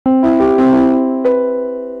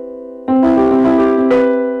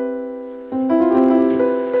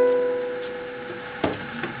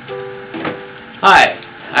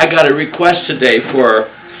I got a request today for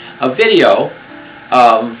a video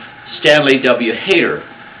of Stanley W. Hayter,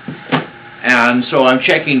 and so I'm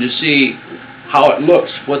checking to see how it looks,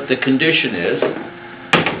 what the condition is.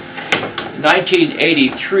 In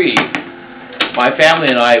 1983, my family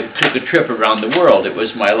and I took a trip around the world. It was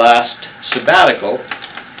my last sabbatical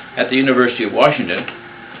at the University of Washington,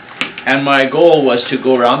 and my goal was to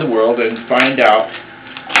go around the world and find out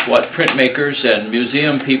what printmakers and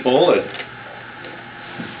museum people and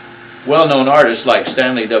well-known artists like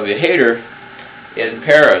Stanley W. Hayter in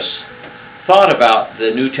Paris thought about the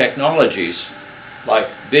new technologies, like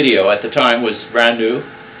video at the time was brand new,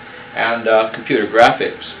 and computer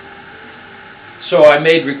graphics. So I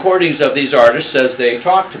made recordings of these artists as they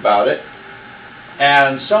talked about it,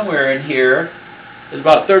 and somewhere in here there's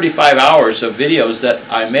about 35 hours of videos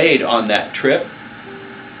that I made on that trip.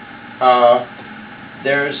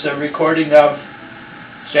 There's a recording of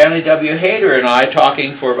Stanley W. Hayter and I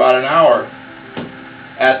talking for about an hour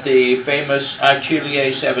at the famous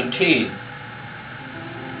Atelier 17.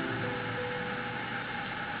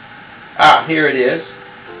 Here it is.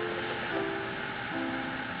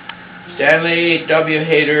 Stanley W.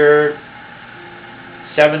 Hayter,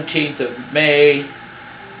 17th of May,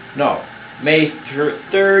 no, May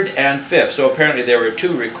 3rd and 5th. So apparently there were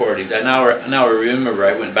two recordings. And now I remember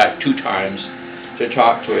I went back 2 times to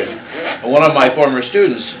talk to him. And one of my former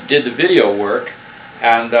students did the video work,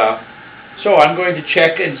 and so I'm going to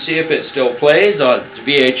check and see if it still plays on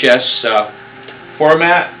VHS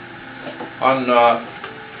format on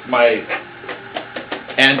my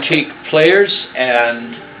antique players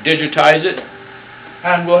and digitize it,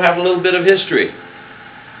 and we'll have a little bit of history.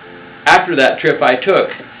 After that trip I took,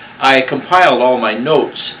 I compiled all my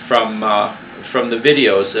notes from the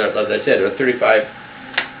videos. As I said, there are 35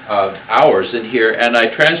 hours in here, and I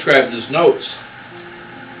transcribed those notes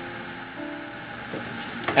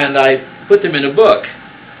and I put them in a book,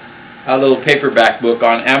 a little paperback book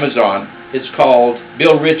on Amazon. It's called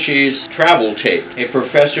Bill Ritchie's Travel Tape, A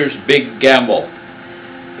Professor's Big Gamble.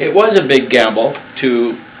 It was a big gamble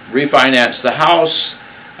to refinance the house,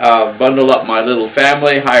 bundle up my little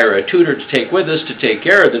family, hire a tutor to take with us to take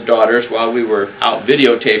care of the daughters while we were out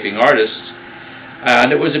videotaping artists,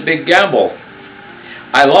 and it was a big gamble.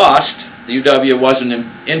 I lost. The UW wasn't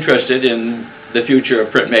interested in the future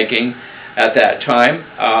of printmaking at that time,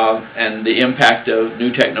 and the impact of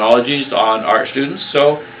new technologies on art students,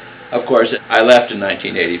 so of course I left in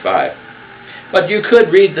 1985. But you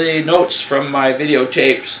could read the notes from my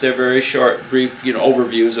videotapes. They're very short, brief,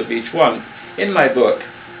 overviews of each one in my book,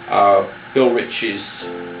 Bill Ritchie's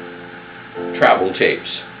Travel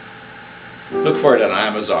Tapes. Look for it on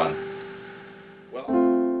Amazon.